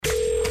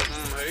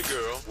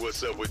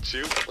What's up with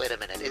you? Wait a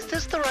minute, is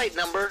this the right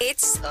number?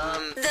 It's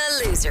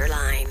the loser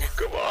line.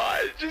 Come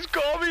on, just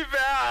call me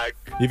back.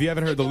 If you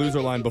haven't heard the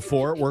loser line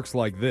before, it works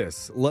like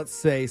this. Let's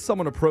say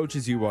someone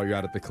approaches you while you're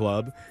out at the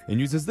club and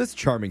uses this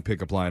charming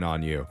pickup line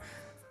on you.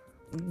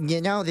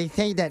 You know, they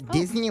say that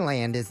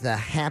Disneyland is the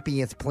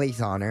happiest place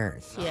on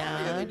earth.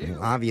 Yeah.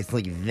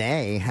 Obviously,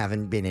 they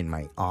haven't been in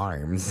my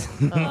arms.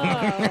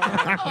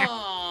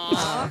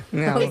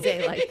 No,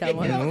 Jose liked that a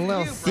one.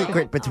 little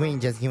secret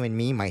between just you and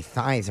me, my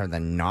thighs are the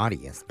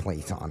naughtiest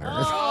place on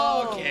earth.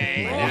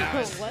 Okay.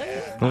 Yeah.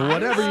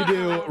 Whatever you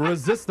do,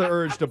 resist the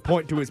urge to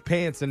point to his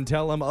pants and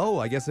tell him, oh,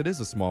 I guess it is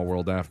a small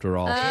world after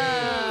all.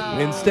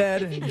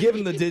 Instead, give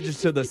him the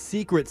digits to the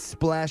secret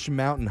Splash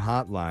Mountain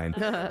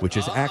hotline, which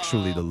is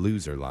actually the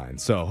loser line.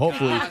 So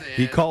hopefully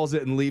he calls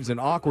it and leaves an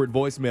awkward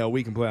voicemail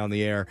we can play on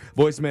the air.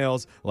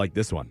 Voicemails like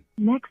this one.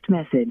 Next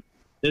message.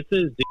 This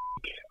is Zeke.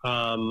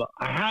 I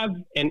have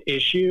an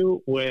issue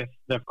with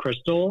the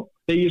crystal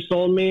that you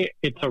sold me.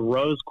 It's a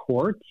rose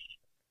quartz,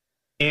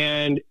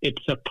 and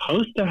it's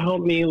supposed to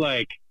help me,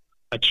 like,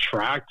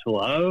 attract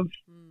love.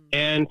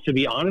 And to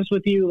be honest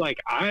with you, like,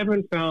 I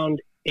haven't found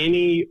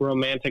any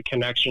romantic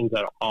connections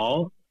at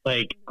all.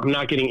 Like, I'm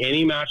not getting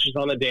any matches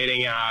on the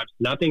dating apps.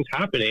 Nothing's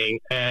happening.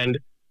 And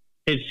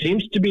it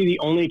seems to be the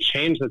only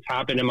change that's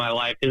happened in my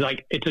life is,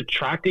 like, it's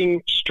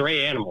attracting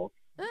stray animals.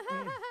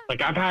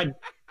 Like, I've had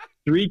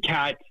 3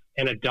 cats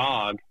and a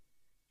dog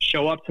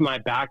show up to my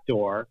back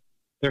door.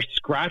 They're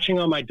scratching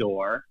on my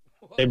door.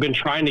 They've been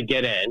trying to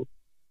get in.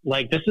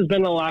 Like, this has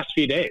been the last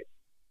few days.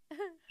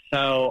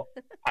 So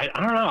I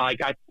don't know.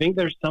 Like, I think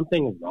there's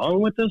something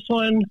wrong with this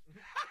one,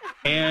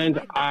 and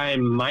I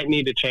might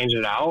need to change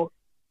it out.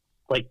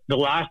 Like, the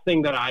last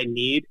thing that I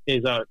need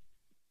is a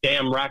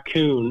damn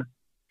raccoon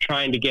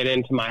trying to get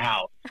into my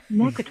house.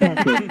 Next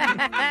message.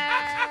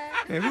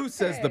 And who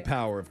says the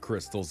power of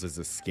crystals is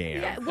a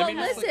scam? Yeah, well,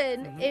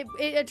 listen, it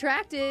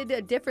attracted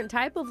a different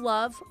type of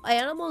love.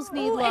 Animals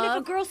need love. And if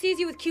a girl sees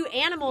you with cute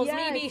animals,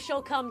 Yes. maybe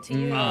she'll come to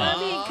you. I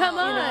mean, come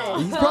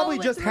on. He probably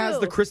Follow just it has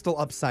the through. crystal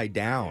upside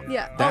down.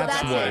 Yeah. Oh,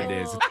 That's that's what it.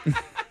 it is.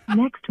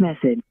 Next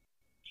message.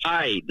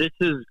 Hi, this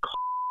is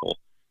Carl.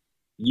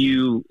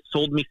 You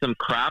sold me some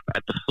crap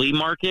at the flea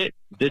market.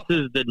 This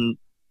is the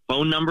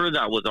phone number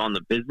that was on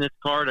the business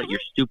card at your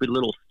stupid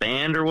little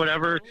stand or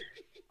whatever.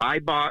 I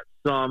bought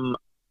some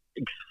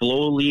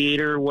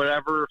exfoliator,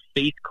 whatever,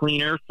 face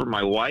cleaner for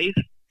my wife.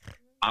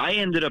 I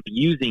ended up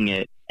using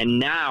it, and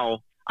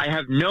now I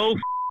have no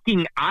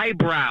fucking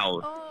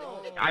eyebrows.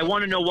 I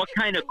want to know what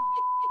kind of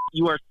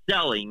you are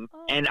selling,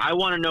 and I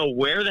want to know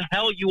where the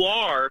hell you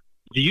are.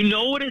 Do you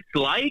know what it's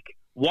like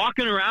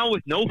walking around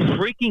with no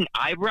freaking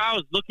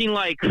eyebrows, looking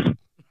like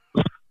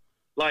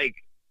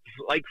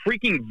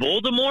freaking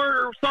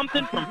Voldemort or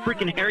something from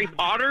freaking Harry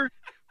Potter?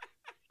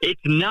 It's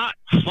not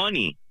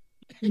funny.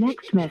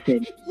 Next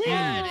message.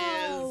 Yeah, it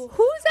is.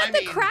 Who's at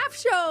the craft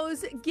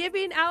shows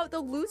giving out the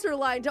loser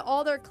line to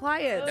all their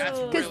clients? That's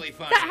 'Cause really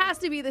funny. that has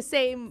to be the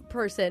same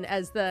person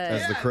as the...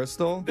 As the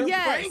crystal? They're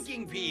Yes.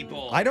 pranking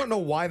people. I don't know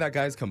why that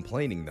guy's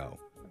complaining, though.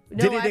 No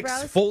Did it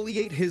eyebrows?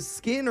 exfoliate his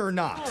skin or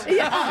not?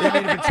 I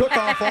mean, if it took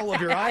off all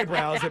of your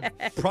eyebrows,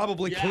 it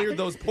probably cleared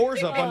those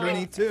pores up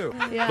underneath, too.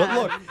 Yeah. But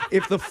look,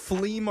 if the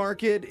flea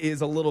market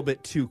is a little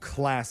bit too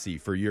classy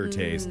for your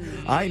taste,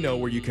 I know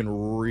where you can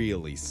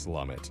really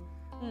slum it.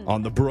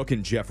 On the Brooke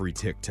and Jeffrey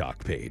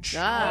TikTok page.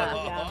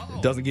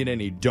 It doesn't get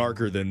any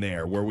darker than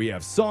there, where we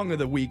have Song of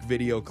the Week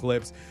video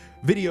clips,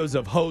 videos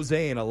of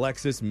Jose and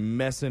Alexis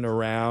messing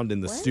around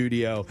in the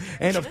studio,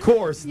 and of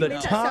course, You the made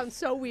that top sound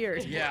so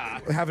weird. Yeah.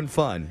 having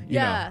fun, you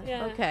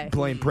know, Okay.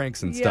 playing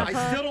pranks and Yeah. stuff.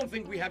 I still don't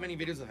think we have any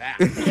videos of that.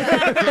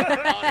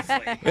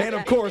 Honestly. And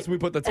of course, we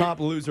put the top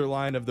loser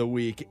line of the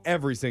week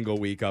every single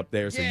week up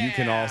there so you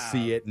can all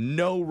see it.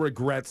 No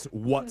regrets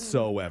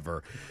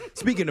whatsoever.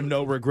 Speaking of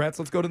no regrets,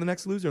 let's go to the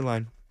next loser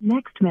line.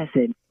 Next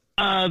message.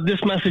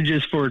 This message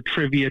is for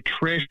Trivia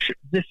Trish.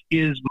 This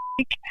is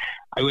Mike.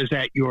 I was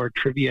at your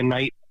trivia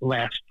night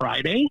last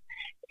Friday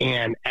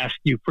and asked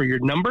you for your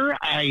number.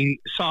 I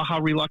saw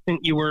how reluctant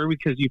you were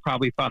because you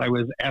probably thought I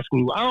was asking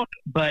you out,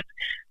 but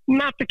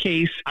not the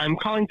case. I'm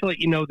calling to let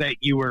you know that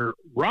you were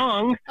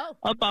wrong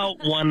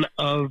about one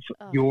of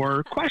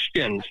your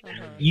questions.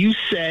 You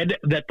said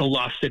that the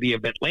lost city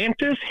of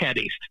Atlantis had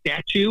a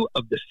statue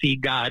of the sea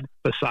god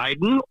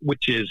Poseidon,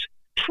 which is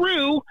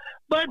true,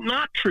 but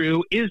not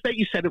true is that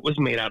you said it was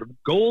made out of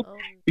gold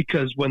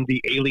because when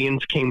the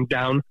aliens came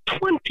down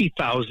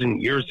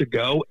 20,000 years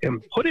ago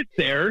and put it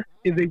there,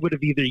 they would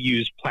have either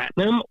used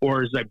platinum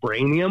or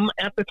vibranium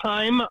at the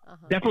time.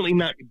 Definitely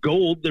not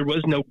gold. There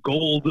was no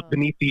gold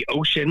beneath the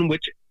ocean,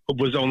 which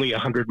was only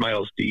 100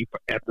 miles deep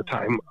at the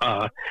time.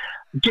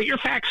 Get your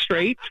facts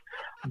straight.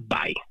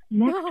 Bye.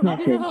 Next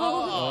message.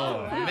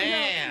 Oh,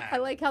 man. I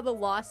like how the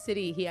Lost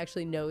City, he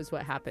actually knows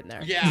what happened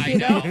there. Yeah, I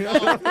know.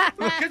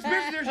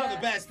 Conspiracy theories are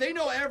the best. They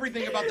know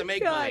everything about the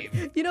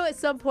make-believe. You know, at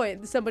some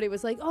point, somebody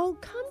was like, oh,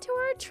 come to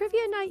our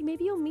trivia night.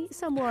 Maybe you'll meet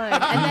someone.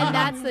 And then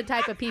that's the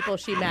type of people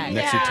she met.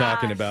 Next, you're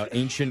talking about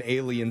ancient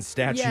alien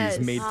statues Yes.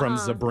 made from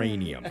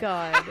vibranium.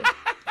 God.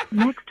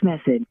 Next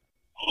message.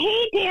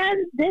 Hey,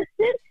 Dan, this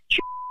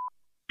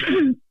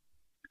is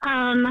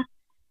I'm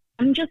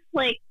just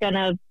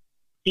gonna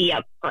be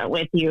upfront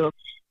with you.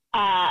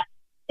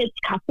 It's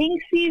cuffing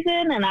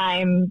season, and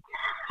I'm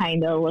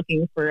kind of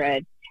looking for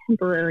a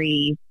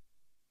temporary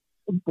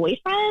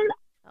boyfriend.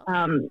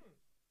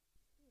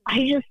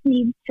 I just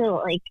need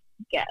to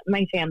get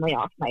my family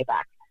off my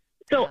back.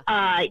 So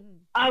I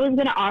was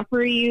gonna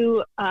offer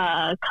you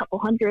a couple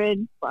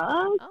 $100,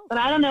 but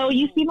I don't know.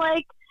 You seem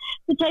like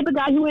the type of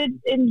guy who would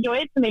enjoy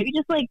it, so maybe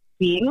just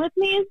being with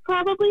me is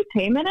probably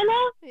payment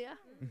enough. Yeah.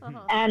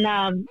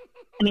 Uh-huh.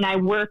 And I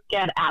work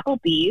at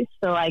Applebee's,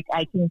 so I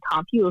can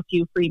comp you a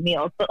few free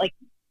meals, but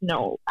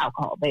no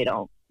alcohol. They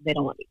don't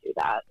let me do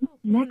that.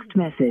 Next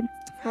message.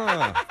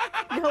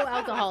 No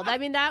alcohol. I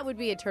mean, that would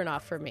be a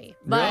turnoff for me.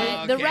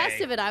 But the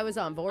rest of it, I was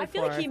on board I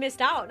feel like he missed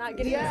out not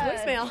getting his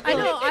voicemail. I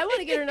know. I want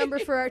to get her number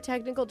for our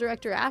technical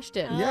director,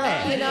 Ashton.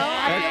 Yeah.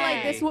 I feel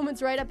like this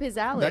woman's right up his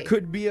alley. That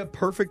could be a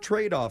perfect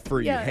trade-off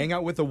for you. Yeah. Hang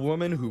out with a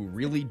woman who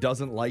really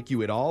doesn't like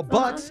you at all,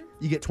 but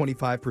you get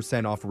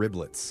 25% off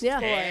riblets. Yeah.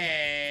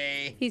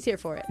 Hey. He's here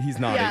for it. He's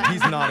nodding. Yeah.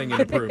 He's nodding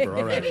in approval.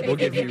 All right. We'll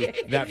give you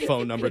that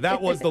phone number.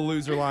 That was the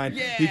Loser Line.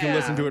 Yeah. You can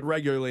listen to it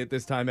regularly at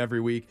this time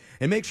every week.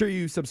 And make sure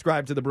you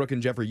subscribe to the Brooke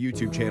and Jeffrey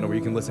YouTube channel where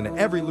you can listen to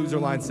every Loser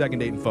Line second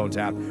date and phone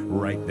tap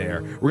right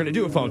there. We're going to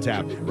do a phone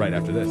tap right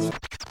after this.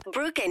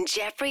 Brooke and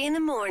Jeffrey in the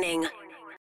morning.